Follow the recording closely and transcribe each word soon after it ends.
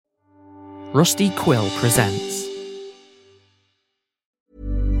Rusty Quill presents.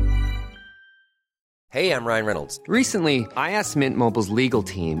 Hey, I'm Ryan Reynolds. Recently, I asked Mint Mobile's legal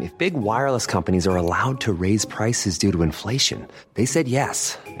team if big wireless companies are allowed to raise prices due to inflation. They said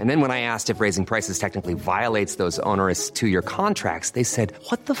yes. And then when I asked if raising prices technically violates those onerous two-year contracts, they said,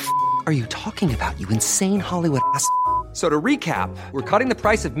 "What the f*** are you talking about, you insane Hollywood ass?" So to recap, we're cutting the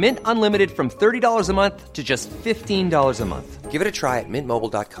price of Mint Unlimited from $30 a month to just $15 a month. Give it a try at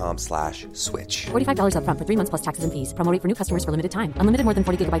mintmobile.com/switch. $45 up front for 3 months plus taxes and fees. Promo rate for new customers for limited time. Unlimited more than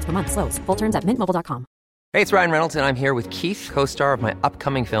 40 gigabytes per month. Slows full terms at mintmobile.com. Hey, it's Ryan Reynolds, and I'm here with Keith, co-star of my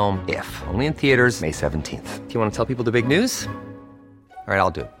upcoming film, If, only in theaters May 17th. Do you want to tell people the big news? All right,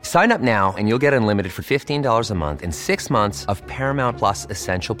 I'll do it. Sign up now and you'll get unlimited for $15 a month and 6 months of Paramount Plus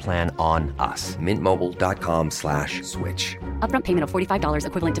Essential Plan on us. mintmobile.com/switch. Upfront payment of $45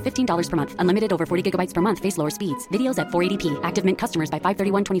 equivalent to $15 per month. Unlimited over 40 gigabytes per month. Face lower speeds. Videos at 480p. Active Mint customers by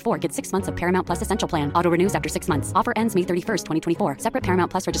 531.24 get 6 months of Paramount Plus Essential Plan. Auto renews after 6 months. Offer ends May 31st, 2024. Separate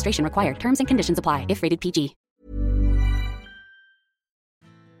Paramount Plus registration required. Terms and conditions apply if rated PG.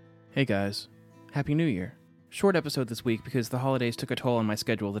 Hey guys, Happy New Year. Short episode this week because the holidays took a toll on my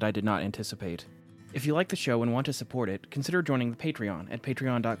schedule that I did not anticipate. If you like the show and want to support it, consider joining the Patreon at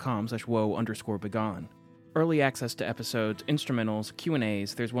patreon.com/woe_begone. Early access to episodes, instrumentals,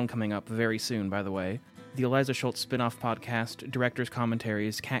 Q&As, there's one coming up very soon, by the way, the Eliza Schultz spin-off podcast, director's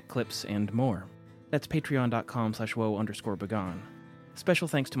commentaries, cat clips, and more. That's patreon.com/woe_begone. Special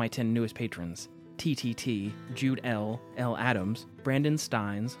thanks to my 10 newest patrons: TTT, Jude L., L. Adams, Brandon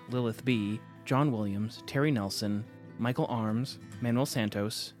Steins, Lilith B., John Williams, Terry Nelson, Michael Arms, Manuel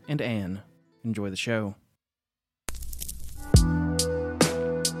Santos, and Anne. Enjoy the show.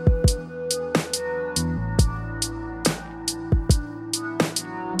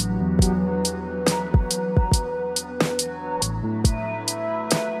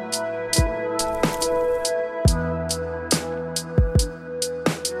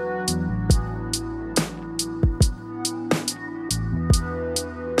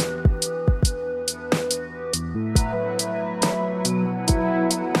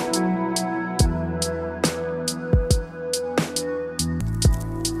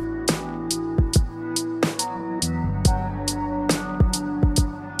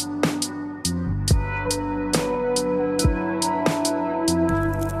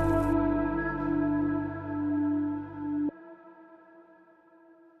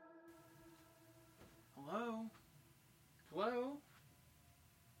 Hello?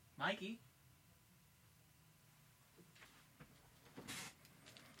 Mikey?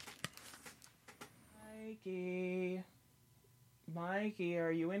 Mikey,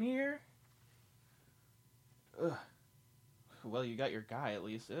 are you in here? Ugh. Well, you got your guy at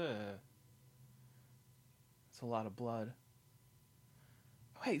least. Ugh. It's a lot of blood.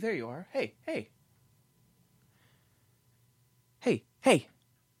 Oh, hey, there you are. Hey.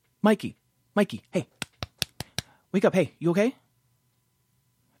 Mikey, hey. Wake up, hey, you okay?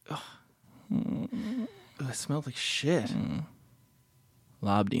 Ugh. It smells like shit.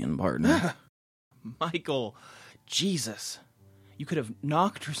 Lobdian, partner. Michael, Jesus. You could have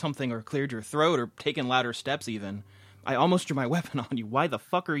knocked or something, or cleared your throat, or taken louder steps even. I almost drew my weapon on you. Why the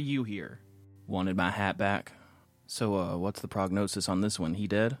fuck are you here? Wanted my hat back. So, what's the prognosis on this one? He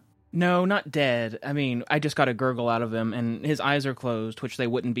dead? No, not dead. I mean, I just got a gurgle out of him, and his eyes are closed, which they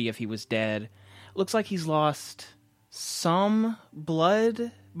wouldn't be if he was dead. Looks like he's lost some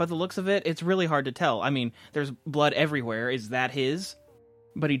blood by the looks of it. It's really hard to tell. I mean, there's blood everywhere. Is that his?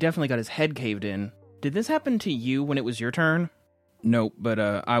 But he definitely got his head caved in. Did this happen to you when it was your turn? Nope, but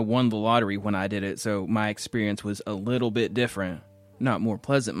I won the lottery when I did it, so my experience was a little bit different. Not more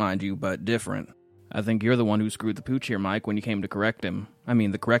pleasant, mind you, but different. I think you're the one who screwed the pooch here, Mike, when you came to correct him. I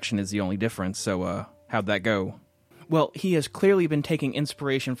mean, the correction is the only difference, so, how'd that go? Well, he has clearly been taking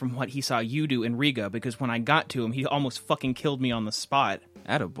inspiration from what he saw you do in Riga, because when I got to him, he almost fucking killed me on the spot.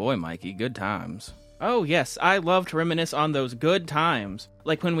 Attaboy, Mikey. Good times. Oh, yes, I love to reminisce on those good times.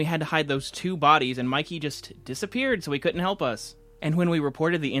 Like when we had to hide those 2 bodies and Mikey just disappeared so he couldn't help us. And when we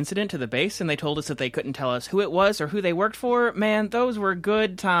reported the incident to the base and they told us that they couldn't tell us who it was or who they worked for, man, those were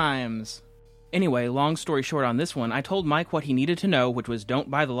good times. Anyway, long story short on this one, I told Mike what he needed to know, which was don't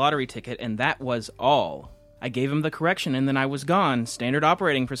buy the lottery ticket, and that was all. I gave him the correction and then I was gone. Standard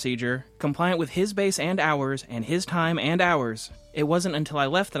operating procedure. Compliant with his base and ours, and his time and ours. It wasn't until I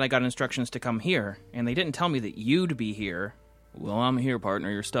left that I got instructions to come here, and they didn't tell me that you'd be here. Well, I'm here, partner.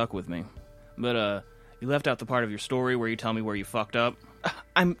 You're stuck with me. But, you left out the part of your story where you tell me where you fucked up.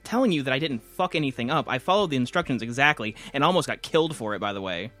 I'm telling you that I didn't fuck anything up. I followed the instructions exactly, and almost got killed for it, by the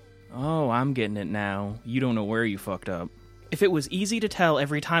way. Oh, I'm getting it now. You don't know where you fucked up. If it was easy to tell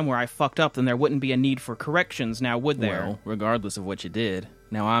every time where I fucked up, then there wouldn't be a need for corrections now, would there? Well, regardless of what you did,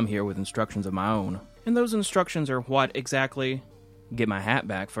 now I'm here with instructions of my own. And those instructions are what exactly? Get my hat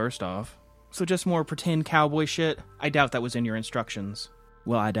back, first off. So just more pretend cowboy shit? I doubt that was in your instructions.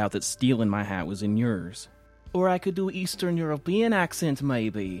 Well, I doubt that stealing my hat was in yours. Or I could do Eastern European accent,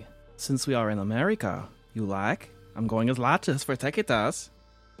 maybe. Since we are in America. You like? I'm going as laches for taquitas.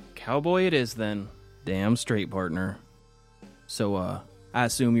 Cowboy it is, then. Damn straight, partner. So, I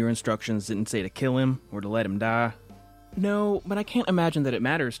assume your instructions didn't say to kill him or to let him die? No, but I can't imagine that it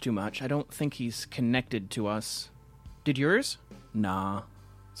matters too much. I don't think he's connected to us. Did yours? Nah.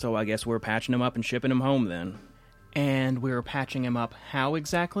 So I guess we're patching him up and shipping him home then. And we're patching him up how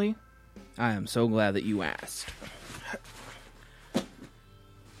exactly? I am so glad that you asked.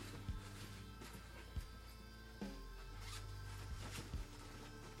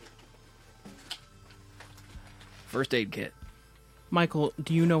 First aid kit. Michael,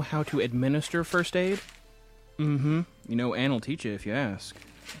 do you know how to administer first aid? Mm-hmm. You know, Ann will teach you if you ask.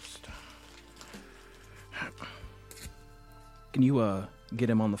 Can you, get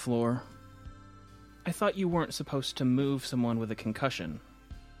him on the floor? I thought you weren't supposed to move someone with a concussion.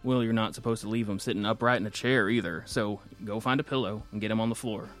 Well, you're not supposed to leave him sitting upright in a chair either, so go find a pillow and get him on the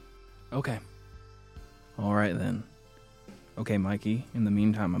floor. Okay. All right, then. Okay, Mikey, in the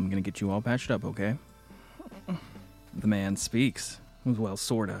meantime, I'm gonna get you all patched up, okay? The man speaks. Well,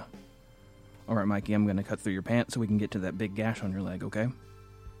 sorta. All right, Mikey, I'm gonna cut through your pants so we can get to that big gash on your leg, okay?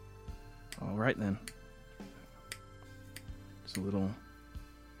 All right, then. Just a little...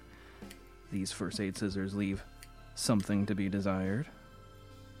 These first aid scissors leave something to be desired.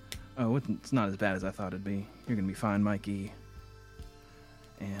 Oh, it's not as bad as I thought it'd be. You're gonna be fine, Mikey.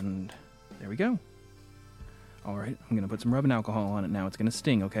 And there we go. All right, I'm gonna put some rubbing alcohol on it now. It's gonna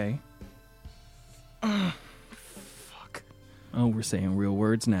sting, okay? Fuck. Oh, we're saying real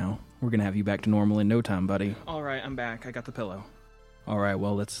words now. We're gonna have you back to normal in no time, buddy. All right, I'm back. I got the pillow. All right,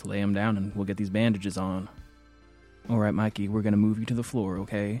 well, let's lay him down and we'll get these bandages on. All right, Mikey, we're gonna move you to the floor,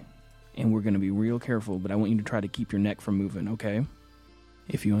 okay? And we're gonna be real careful, but I want you to try to keep your neck from moving, okay?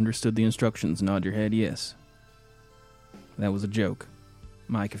 If you understood the instructions, nod your head yes. That was a joke.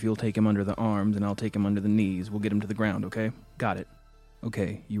 Mike, if you'll take him under the arms and I'll take him under the knees, we'll get him to the ground, okay? Got it.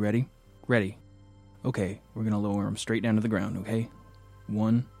 Okay, you ready? Ready. Okay, we're gonna lower him straight down to the ground, okay?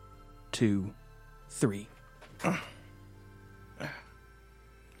 1, 2, 3. And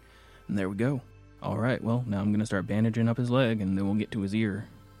there we go. All right, well, now I'm gonna start bandaging up his leg and then we'll get to his ear.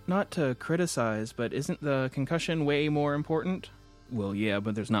 Not to criticize, but isn't the concussion way more important? Well, yeah,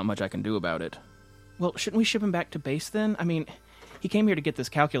 but there's not much I can do about it. Well, shouldn't we ship him back to base then? I mean, he came here to get this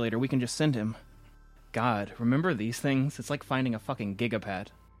calculator. We can just send him. God, remember these things? It's like finding a fucking gigapad.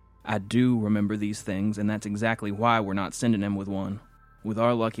 I do remember these things, and that's exactly why we're not sending him with one. With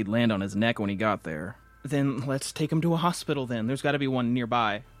our luck, he'd land on his neck when he got there. Then let's take him to a hospital then. There's got to be one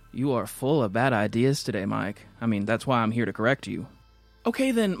nearby. You are full of bad ideas today, Mike. I mean, that's why I'm here to correct you.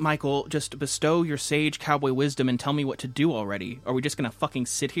 Okay then, Michael, just bestow your sage cowboy wisdom and tell me what to do already. Are we just gonna fucking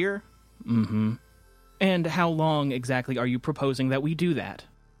sit here? Mm-hmm. And how long exactly are you proposing that we do that?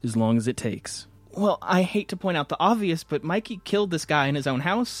 As long as it takes. Well, I hate to point out the obvious, but Mikey killed this guy in his own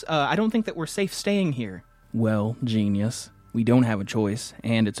house. I don't think that we're safe staying here. Well, genius. We don't have a choice,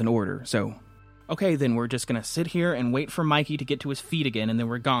 and it's an order, so... Okay, then we're just gonna sit here and wait for Mikey to get to his feet again, and then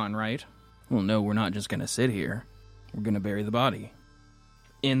we're gone, right? Well, no, we're not just gonna sit here. We're gonna bury the body.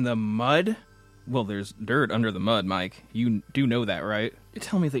 In the mud? Well, there's dirt under the mud, Mike. You do know that, right?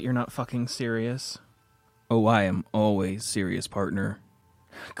 Tell me that you're not fucking serious. Oh, I am always serious, partner.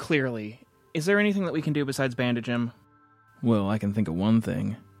 Clearly. Is there anything that we can do besides bandage him? Well, I can think of one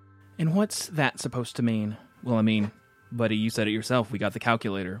thing. And what's that supposed to mean? Well, I mean, buddy, you said it yourself. We got the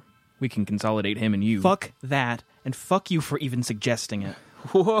calculator. We can consolidate him and you. Fuck that, and fuck you for even suggesting it.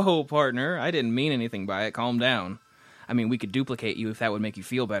 Whoa, partner. I didn't mean anything by it. Calm down. I mean, we could duplicate you if that would make you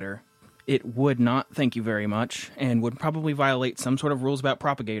feel better. It would not, thank you very much, and would probably violate some sort of rules about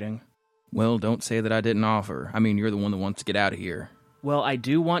propagating. Well, don't say that I didn't offer. I mean, you're the one that wants to get out of here. Well, I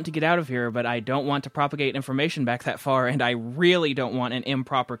do want to get out of here, but I don't want to propagate information back that far, and I really don't want an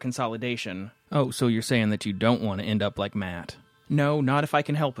improper consolidation. Oh, so you're saying that you don't want to end up like Matt? No, not if I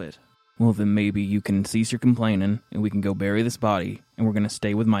can help it. Well, then maybe you can cease your complaining, and we can go bury this body, and we're going to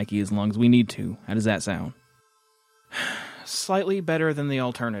stay with Mikey as long as we need to. How does that sound? Slightly better than the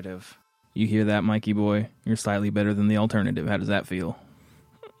alternative. You hear that, Mikey boy? You're slightly better than the alternative. How does that feel?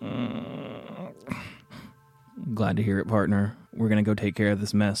 Glad to hear it, partner. We're going to go take care of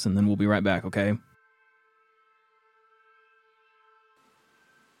this mess, and then we'll be right back, okay?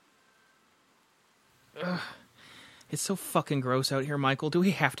 It's so fucking gross out here, Michael. Do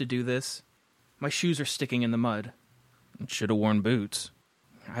we have to do this? My shoes are sticking in the mud. Should have worn boots.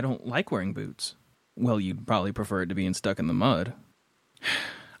 I don't like wearing boots. Well, you'd probably prefer it to being stuck in the mud.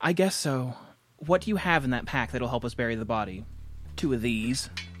 I guess so. What do you have in that pack that'll help us bury the body? 2 of these.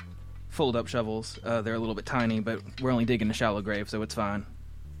 Fold-up shovels. They're a little bit tiny, but we're only digging a shallow grave, so it's fine.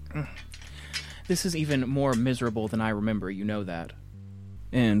 This is even more miserable than I remember, you know that.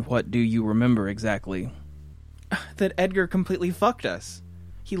 And what do you remember exactly? That Edgar completely fucked us.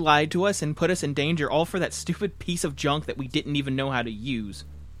 He lied to us and put us in danger, all for that stupid piece of junk that we didn't even know how to use.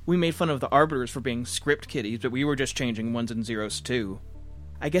 We made fun of the Arbiters for being script kiddies, but we were just changing ones and zeros too.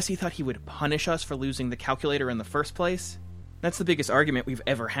 I guess he thought he would punish us for losing the calculator in the first place. That's the biggest argument we've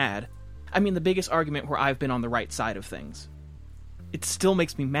ever had. I mean, the biggest argument where I've been on the right side of things. It still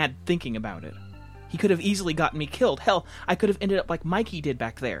makes me mad thinking about it. He could have easily gotten me killed. Hell, I could have ended up like Mikey did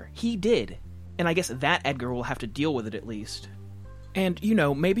back there. He did. And I guess that Edgar will have to deal with it at least. And, you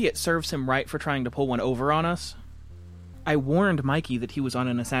know, maybe it serves him right for trying to pull one over on us. I warned Mikey that he was on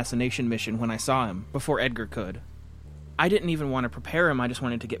an assassination mission when I saw him, before Edgar could. I didn't even want to prepare him, I just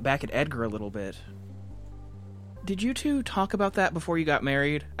wanted to get back at Edgar a little bit. Did you two talk about that before you got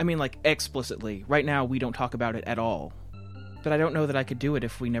married? I mean, like, explicitly. Right now, we don't talk about it at all. But I don't know that I could do it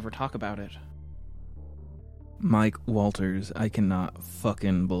if we never talk about it. Mike Walters, I cannot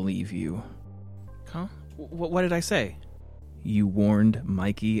fucking believe you. Huh? What did I say? You warned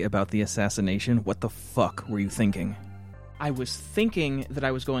Mikey about the assassination? What the fuck were you thinking? I was thinking that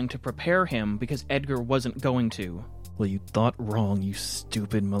I was going to prepare him because Edgar wasn't going to. Well, you thought wrong, you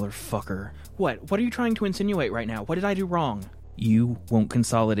stupid motherfucker. What? What are you trying to insinuate right now? What did I do wrong? You won't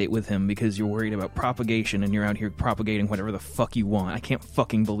consolidate with him because you're worried about propagation and you're out here propagating whatever the fuck you want. I can't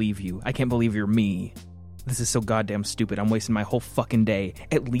fucking believe you. I can't believe you're me. This is so goddamn stupid. I'm wasting my whole fucking day,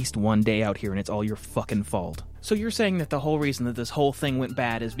 at least one day out here, and it's all your fucking fault. So you're saying that the whole reason that this whole thing went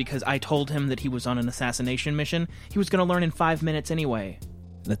bad is because I told him that he was on an assassination mission? He was gonna learn in 5 minutes anyway.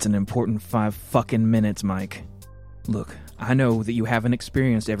 That's an important 5 fucking minutes, Mike. Look, I know that you haven't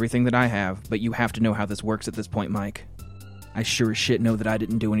experienced everything that I have, but you have to know how this works at this point, Mike. I sure as shit know that I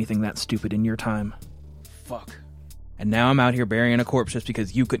didn't do anything that stupid in your time. Fuck. And now I'm out here burying a corpse just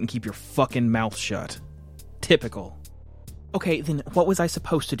because you couldn't keep your fucking mouth shut. Typical. Okay, then what was I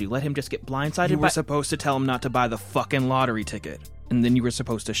supposed to do? Let him just get blindsided? You were supposed to tell him not to buy the fucking lottery ticket. And then you were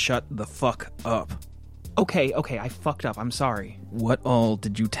supposed to shut the fuck up. Okay, I fucked up. I'm sorry. What all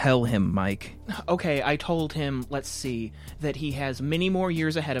did you tell him, Mike? Okay, I told him, let's see, that he has many more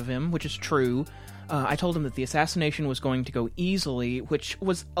years ahead of him, which is true. I told him that the assassination was going to go easily, which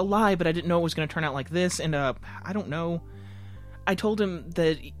was a lie, but I didn't know it was going to turn out like this, and, I don't know. I told him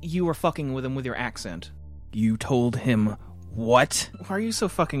that you were fucking with him with your accent. You told him what? Why are you so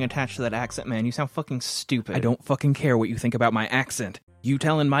fucking attached to that accent, man? You sound fucking stupid. I don't fucking care what you think about my accent. You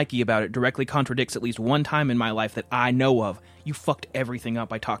telling Mikey about it directly contradicts at least one time in my life that I know of. You fucked everything up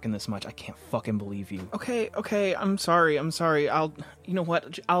by talking this much. I can't fucking believe you. Okay, I'm sorry. You know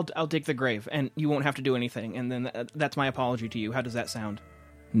what? I'll dig the grave, and you won't have to do anything, and then that's my apology to you. How does that sound?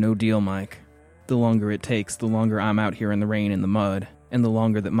 No deal, Mike. The longer it takes, the longer I'm out here in the rain and the mud, and the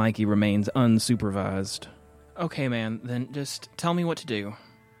longer that Mikey remains unsupervised. Okay, man, then just tell me what to do.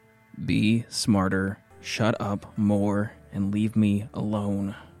 Be smarter, shut up more, and leave me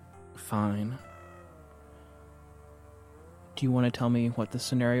alone. Fine. Do you want to tell me what the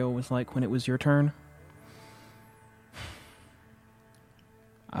scenario was like when it was your turn?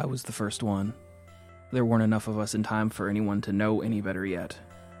 I was the first one. There weren't enough of us in time for anyone to know any better yet.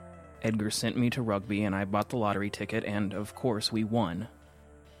 Edgar sent me to rugby and I bought the lottery ticket and, of course, we won.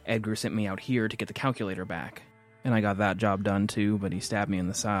 Edgar sent me out here to get the calculator back. And I got that job done too, but he stabbed me in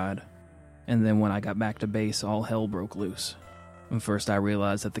the side. And then when I got back to base, all hell broke loose. And first I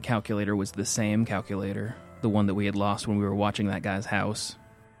realized that the calculator was the same calculator, the one that we had lost when we were watching that guy's house.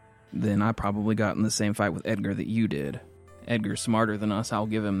 Then I probably got in the same fight with Edgar that you did. Edgar's smarter than us, I'll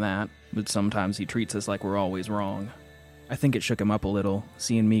give him that, but sometimes he treats us like we're always wrong. I think it shook him up a little,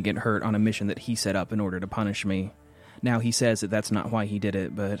 seeing me get hurt on a mission that he set up in order to punish me. Now he says that that's not why he did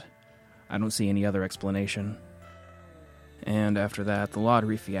it, but I don't see any other explanation. And after that, the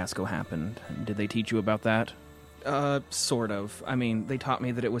lottery fiasco happened. Did they teach you about that? Sort of. I mean, they taught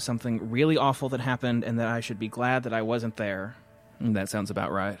me that it was something really awful that happened and that I should be glad that I wasn't there. That sounds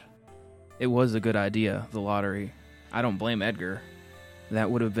about right. It was a good idea, the lottery. I don't blame Edgar.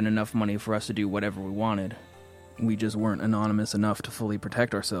 That would have been enough money for us to do whatever we wanted. We just weren't anonymous enough to fully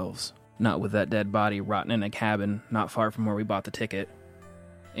protect ourselves. Not with that dead body rotting in a cabin not far from where we bought the ticket.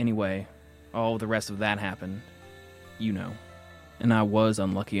 Anyway, all the rest of that happened. You know. And I was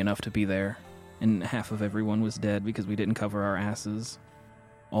unlucky enough to be there. and half of everyone was dead because we didn't cover our asses.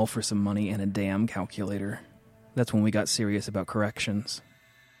 All for some money and a damn calculator. That's when we got serious about corrections.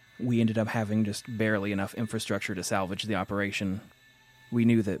 We ended up having just barely enough infrastructure to salvage the operation. We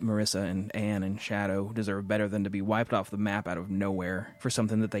knew that Marissa and Anne and Shadow deserved better than to be wiped off the map out of nowhere for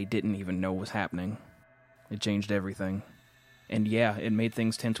something that they didn't even know was happening. It changed everything. And yeah, it made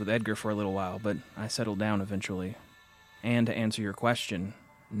things tense with Edgar for a little while, but I settled down eventually. And to answer your question,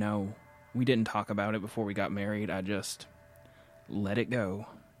 no, we didn't talk about it before we got married. I just let it go.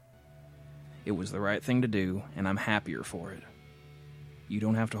 It was the right thing to do, and I'm happier for it. You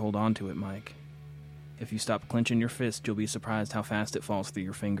don't have to hold on to it, Mike. If you stop clenching your fist, you'll be surprised how fast it falls through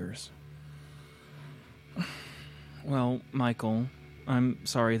your fingers. Well, Michael, I'm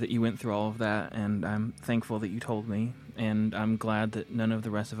sorry that you went through all of that, and I'm thankful that you told me, and I'm glad that none of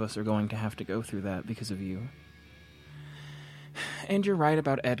the rest of us are going to have to go through that because of you. And you're right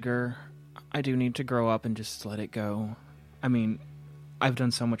about Edgar. I do need to grow up and just let it go. I mean, I've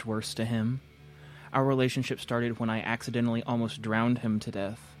done so much worse to him. Our relationship started when I accidentally almost drowned him to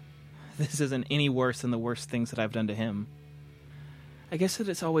death. This isn't any worse than the worst things that I've done to him. I guess that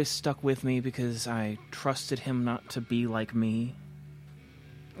it's always stuck with me because I trusted him not to be like me.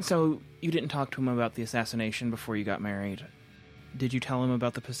 So, you didn't talk to him about the assassination before you got married. Did you tell him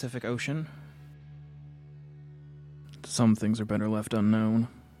about the Pacific Ocean? Some things are better left unknown.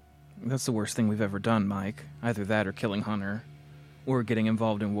 That's the worst thing we've ever done, Mike. Either that or killing Hunter. Or getting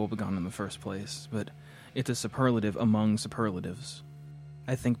involved in Wobegon in the first place. But it's a superlative among superlatives.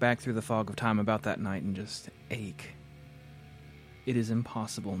 I think back through the fog of time about that night and just ache. It is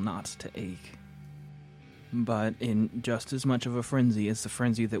impossible not to ache. But in just as much of a frenzy as the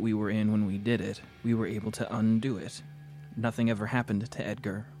frenzy that we were in when we did it, we were able to undo it. Nothing ever happened to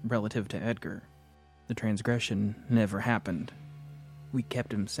Edgar, relative to Edgar. The transgression never happened. We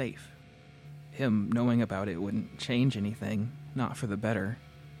kept him safe. Him knowing about it wouldn't change anything, not for the better.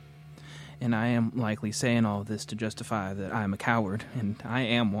 And I am likely saying all of this to justify that I am a coward, and I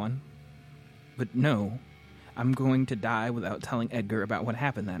am one. But no, I'm going to die without telling Edgar about what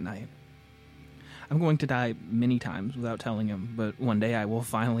happened that night. I'm going to die many times without telling him, but one day I will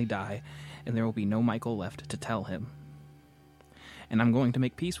finally die, and there will be no Michael left to tell him. And I'm going to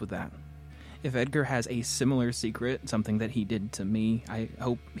make peace with that. If Edgar has a similar secret, something that he did to me, I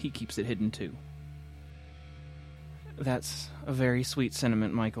hope he keeps it hidden too. That's a very sweet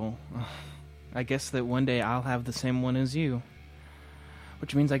sentiment, Michael. I guess that one day I'll have the same one as you.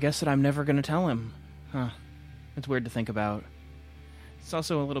 Which means I guess that I'm never going to tell him. It's weird to think about. It's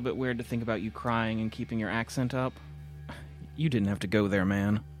also a little bit weird to think about you crying and keeping your accent up. You didn't have to go there,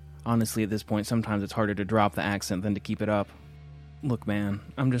 man. Honestly, at this point, sometimes it's harder to drop the accent than to keep it up. Look, man,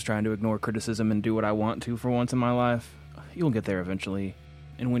 I'm just trying to ignore criticism and do what I want to for once in my life. You'll get there eventually.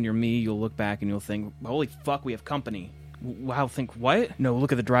 And when you're me, you'll look back and you'll think, holy fuck, we have company. Wow, think what? No,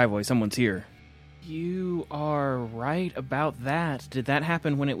 look at the driveway, someone's here. You are right about that. Did that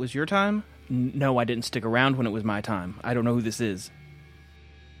happen when it was your time? No, I didn't stick around when it was my time. I don't know who this is.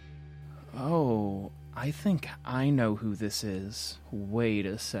 Oh, I think I know who this is. Wait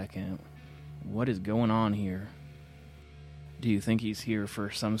a second. What is going on here? Do you think he's here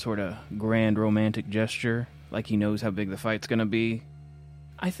for some sort of grand romantic gesture? Like he knows how big the fight's gonna be?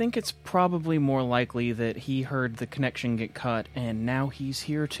 I think it's probably more likely that he heard the connection get cut, and now he's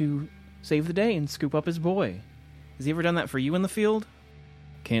here to save the day and scoop up his boy. Has he ever done that for you in the field?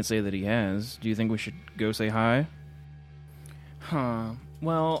 Can't say that he has. Do you think we should go say hi?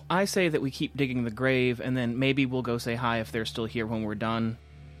 Well, I say that we keep digging the grave, and then maybe we'll go say hi if they're still here when we're done.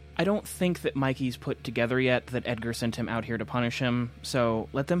 I don't think that Mikey's put together yet that Edgar sent him out here to punish him, so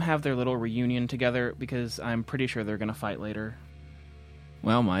let them have their little reunion together, because I'm pretty sure they're gonna fight later.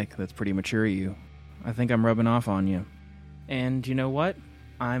 Well, Mike, that's pretty mature of you. I think I'm rubbing off on you. And you know what?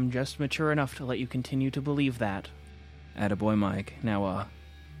 I'm just mature enough to let you continue to believe that. Attaboy, Mike. Now,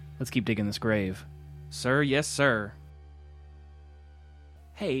 let's keep digging this grave. Sir, yes, sir.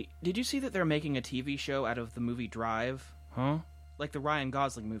 Hey, did you see that they're making a TV show out of the movie Drive? Huh? Like the Ryan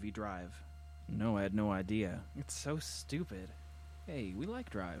Gosling movie Drive. No, I had no idea. It's so stupid. Hey, we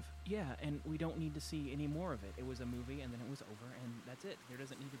like Drive. Yeah, and we don't need to see any more of it. It was a movie, and then it was over, and that's it. There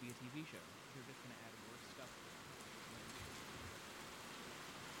doesn't need to be a TV show. They're just gonna